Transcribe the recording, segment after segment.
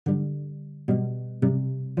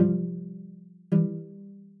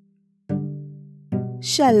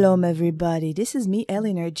Shalom everybody, this is me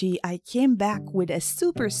Eleanor G. I came back with a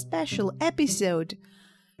super special episode.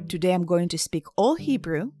 Today I'm going to speak all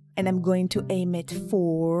Hebrew and I'm going to aim it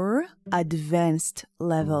for advanced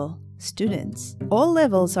level students. All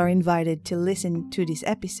levels are invited to listen to this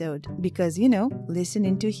episode because,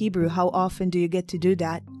 listening to Hebrew, how often do you get to do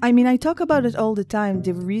that? I mean, I talk about it all the time.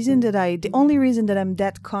 The only reason that I'm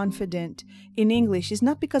that confident in English is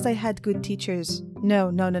not because I had good teachers.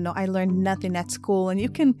 No. I learned nothing at school, and you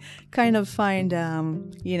can kind of find,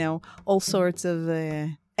 all sorts of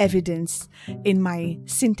evidence in my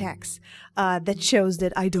syntax that shows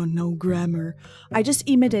that I don't know grammar. I just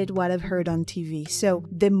imitate what I've heard on TV. So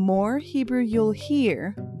the more Hebrew you'll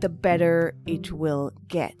hear, the better it will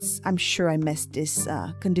get. I'm sure I messed this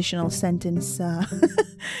conditional sentence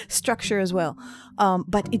structure as well.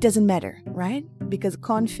 But it doesn't matter, right? Because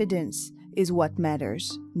confidence is what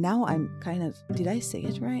matters. Now did I say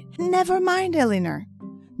it right? Never mind, Eleanor.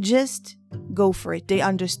 Just go for it. They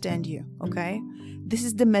understand you, okay? This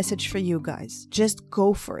is the message for you guys. Just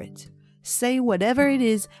go for it. Say whatever it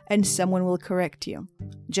is and someone will correct you.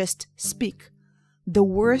 Just speak. The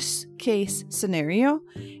worst case scenario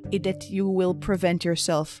is that you will prevent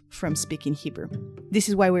yourself from speaking Hebrew. This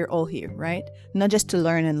is why we're all here, right? Not just to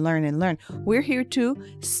learn and learn and learn. We're here to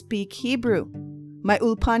speak Hebrew. My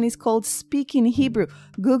ulpan is called Speaking Hebrew.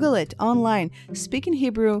 Google it online,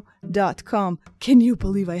 speakinghebrew.com. Can you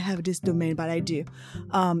believe I have this domain? But I do.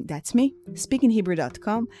 That's me,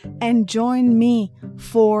 speakinghebrew.com. And join me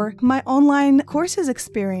for my online courses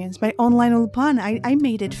experience, my online ulpan. I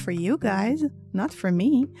made it for you guys, not for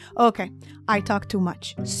me. Okay, I talk too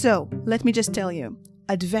much. So let me just tell you,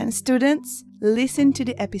 advanced students, listen to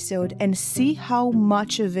the episode and see how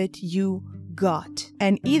much of it you got.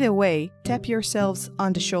 And either way, tap yourselves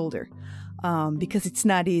on the shoulder because it's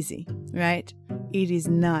not easy, right? It is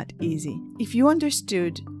not easy. If you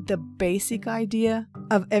understood the basic idea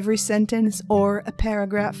of every sentence or a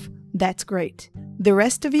paragraph, that's great. The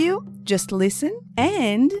rest of you, just listen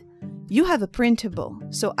and you have a printable.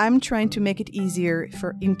 So I'm trying to make it easier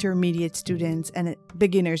for intermediate students and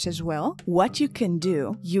beginners as well. What you can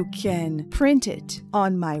do, you can print it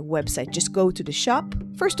on my website. Just go to the shop.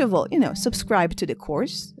 First of all, subscribe to the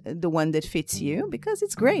course, the one that fits you, because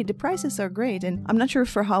it's great. The prices are great. And I'm not sure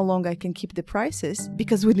for how long I can keep the prices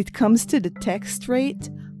because when it comes to the text rate,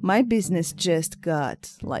 my business just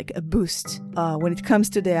got like a boost. When it comes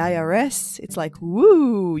to the IRS, it's like,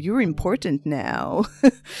 woo, you're important now.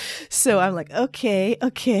 So I'm like, okay.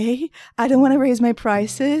 I don't want to raise my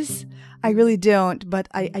prices. I really don't, but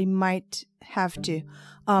I might have to.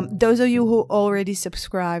 Those of you who already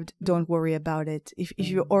subscribed, don't worry about it. If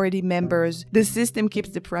you're already members, the system keeps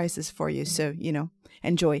the prices for you. So,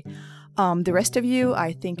 enjoy. The rest of you,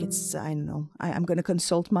 I think I'm going to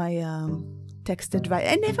consult my text advice.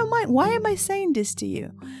 And never mind, why am I saying this to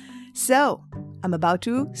you? So, I'm about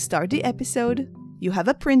to start the episode. You have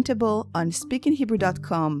a printable on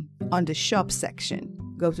speakinghebrew.com on the shop section.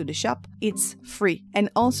 Go to the shop. It's free.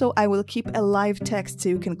 And also, I will keep a live text so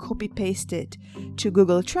you can copy paste it to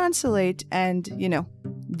Google Translate and,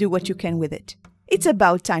 do what you can with it. It's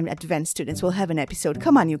about time advanced students will have an episode.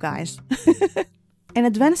 Come on, you guys. And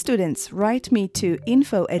advanced students, write me to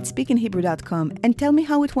info@speakinghebrew.com and tell me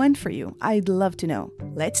how it went for you. I'd love to know.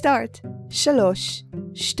 Let's start. 3,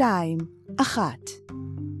 2, 1.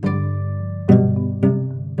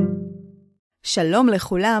 שלום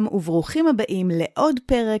לכולם וברוכים הבאים לעוד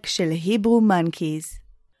פרק של היברו מנקיז.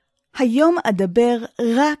 היום אדבר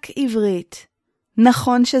רק עברית.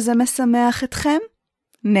 נכון שזה משמח אתכם?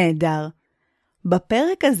 נהדר.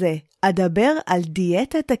 בפרק הזה אדבר על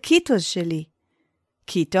דיאטת הקיטו שלי.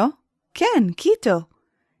 קיטו? כן, קיטו.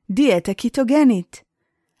 דיאטה קיטוגנית.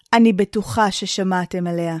 אני בטוחה ששמעתם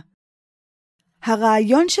עליה.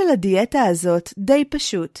 הרעיון של הדיאטה הזאת די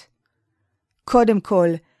פשוט. קודם כל,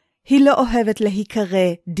 היא לא אוהבת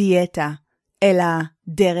להיקרא דיאטה, אלא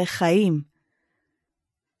דרך חיים.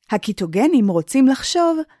 הקיטוגנים רוצים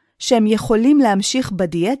לחשוב שהם יכולים להמשיך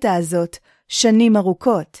בדיאטה הזאת שנים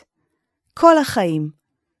ארוכות. כל החיים.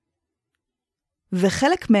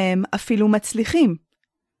 וחלק מהם אפילו מצליחים.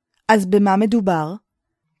 אז במה מדובר?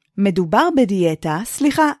 מדובר בדיאטה,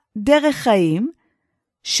 דרך חיים,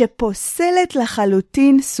 שפוסלת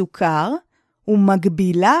לחלוטין סוכר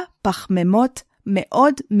ומגבילה פחמימות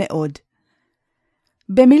מאוד מאוד.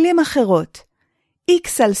 במילים אחרות,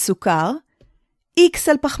 X על סוכר, X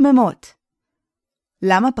על פחמימות.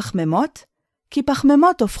 למה פחמימות? כי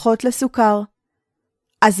פחמימות הופכות לסוכר.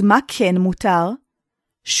 אז מה כן מותר?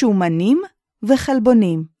 שומנים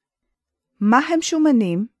וחלבונים. מה הם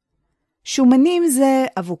שומנים? שומנים זה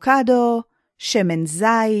אבוקדו, שמן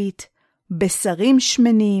זית, בשרים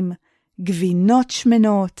שמנים, גבינות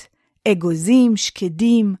שמנות, אגוזים,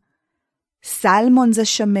 שקדים, סלמון זה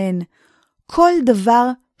שמן, כל דבר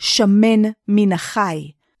שמן מן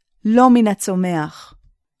החי, לא מן הצומח.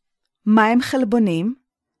 מה הם חלבונים?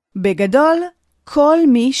 בגדול, כל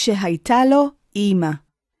מי שהייתה לו אמא.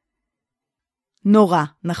 נורא,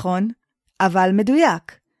 נכון? אבל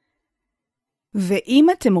מדויק. ואם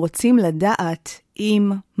אתם רוצים לדעת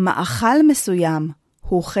אם מאכל מסוים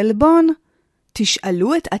הוא חלבון,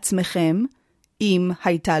 תשאלו את עצמכם אם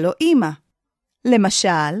הייתה לו אמא.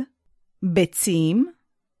 למשל, ביצים,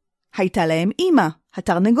 הייתה להם אמא,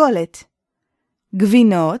 התרנגולת.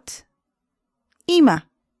 גבינות, אמא.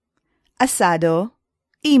 אסדו,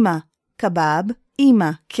 אמא. קבב, אמא.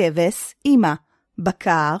 כבש, אמא.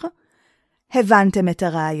 בקר. הבנתם את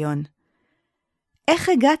הרעיון. איך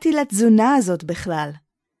הגעתי לתזונה הזאת בכלל?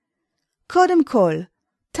 קודם כל,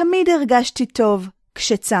 תמיד הרגשתי טוב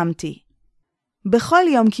כשצמתי. בכל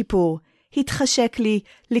יום כיפור התחשק לי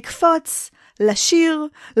לקפוץ, לשיר,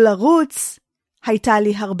 לרוץ. הייתה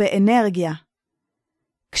לי הרבה אנרגיה.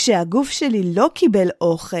 כשהגוף שלי לא קיבל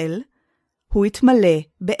אוכל, הוא התמלא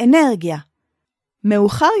באנרגיה.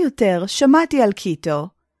 מאוחר יותר שמעתי על קיטו,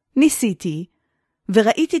 ניסיתי,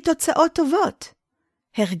 וראיתי תוצאות טובות.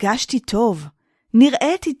 הרגשתי טוב,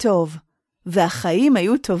 נראיתי טוב, והחיים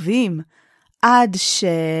היו טובים, עד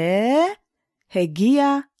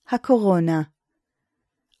שהגיעה הקורונה.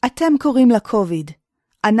 אתם קוראים לה קוביד,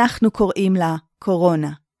 אנחנו קוראים לה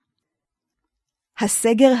קורונה.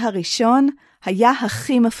 הסגר הראשון היה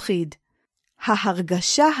הכי מפחיד.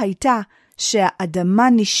 ההרגשה הייתה שהאדמה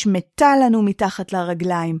נשמטה לנו מתחת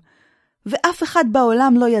לרגליים, ואף אחד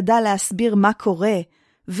בעולם לא ידע להסביר מה קורה,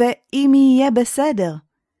 ואם יהיה בסדר.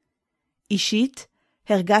 אישית,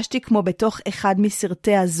 הרגשתי כמו בתוך אחד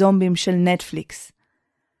מסרטי הזומבים של נטפליקס.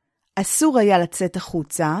 אסור היה לצאת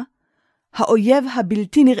החוצה, האויב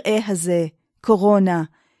הבלתי נראה הזה, קורונה,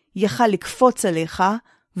 יכל לקפוץ עליך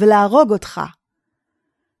ולהרוג אותך.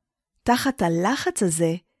 תחת הלחץ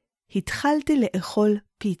הזה, התחלתי לאכול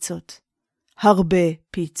פיצות. הרבה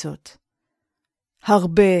פיצות.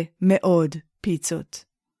 הרבה מאוד פיצות.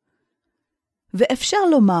 ואפשר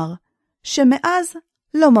לומר שמאז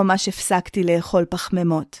לא ממש הפסקתי לאכול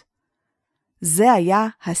פחמימות. זה היה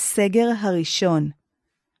הסגר הראשון.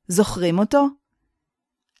 זוכרים אותו?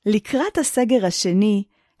 לקראת הסגר השני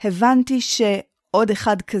הבנתי שעוד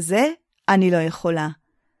אחד כזה אני לא יכולה.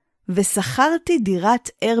 ושכרתי דירת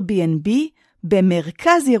Airbnb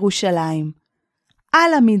במרכז ירושלים,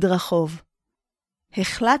 על המדרחוב.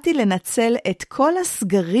 החלטתי לנצל את כל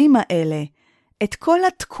הסגרים האלה, את כל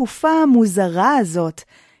התקופה המוזרה הזאת,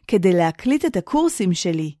 כדי להקליט את הקורסים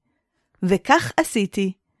שלי. וכך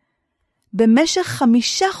עשיתי. במשך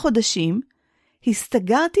 5 חודשים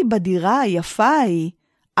הסתגרתי בדירה היפה ההיא,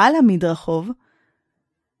 על המדרחוב.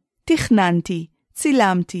 תכננתי,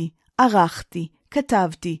 צילמתי, ערכתי,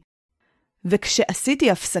 כתבתי,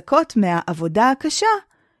 וכשעשיתי הפסקות מהעבודה הקשה,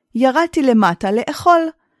 ירדתי למטה לאכול.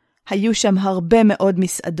 היו שם הרבה מאוד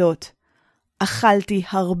מסעדות. אכלתי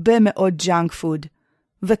הרבה מאוד ג'אנק פוד,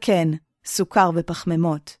 וכן, סוכר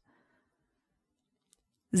ופחמימות.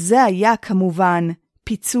 זה היה כמובן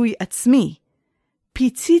פיצוי עצמי.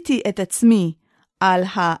 פיציתי את עצמי על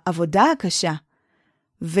העבודה הקשה,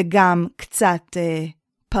 וגם קצת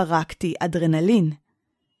פרקתי אדרנלין.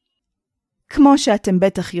 כמו שאתם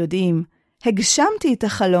בטח יודעים, הגשמתי את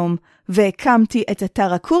החלום והקמתי את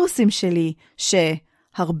אתר הקורסים שלי,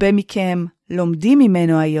 שהרבה מכם לומדים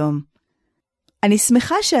ממנו היום. אני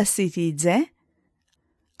שמחה שעשיתי את זה,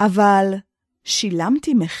 אבל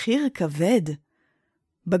שילמתי מחיר כבד.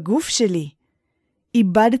 בגוף שלי,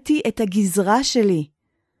 איבדתי את הגזרה שלי.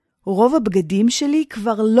 רוב הבגדים שלי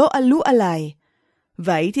כבר לא עלו עליי,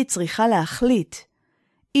 והייתי צריכה להחליט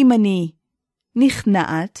אם אני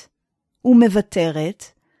נכנעת ומוותרת,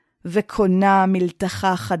 וקונה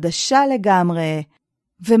מלתחה חדשה לגמרי,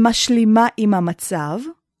 ומשלימה עם המצב,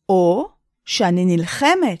 או שאני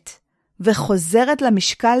נלחמת וחוזרת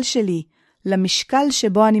למשקל שלי, למשקל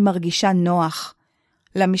שבו אני מרגישה נוח,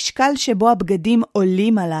 למשקל שבו הבגדים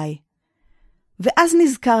עולים עליי. ואז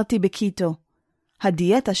נזכרתי בקיטו,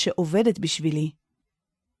 הדיאטה שעובדת בשבילי.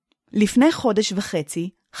 לפני 1.5 חודש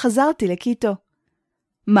חזרתי לקיטו.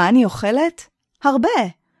 מה אני אוכלת? הרבה.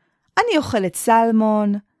 אני אוכלת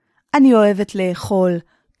סלמון, אני אוהבת לאכול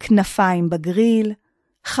כנפיים בגריל,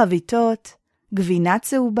 חביתות, גבינה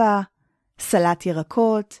צהובה, סלט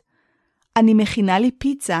ירקות. אני מכינה לי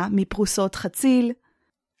פיצה מפרוסות חציל.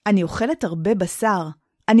 אני אוכלת הרבה בשר,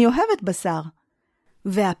 אני אוהבת בשר.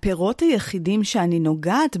 והפירות היחידים שאני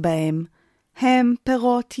נוגעת בהם הם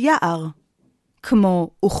פירות יער, כמו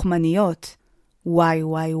אוכמניות, וואי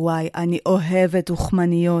וואי וואי, אני אוהבת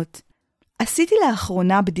רוחמניות. עשיתי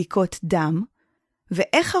לאחרונה בדיקות דם,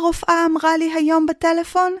 ואיך הרופאה אמרה לי היום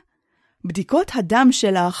בטלפון? בדיקות הדם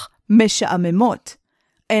שלך משעממות.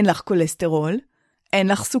 אין לך קולסטרול, אין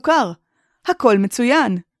לך סוכר. הכל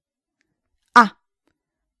מצוין.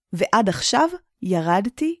 ועד עכשיו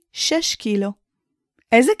ירדתי 6 קילו.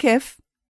 איזה כיף.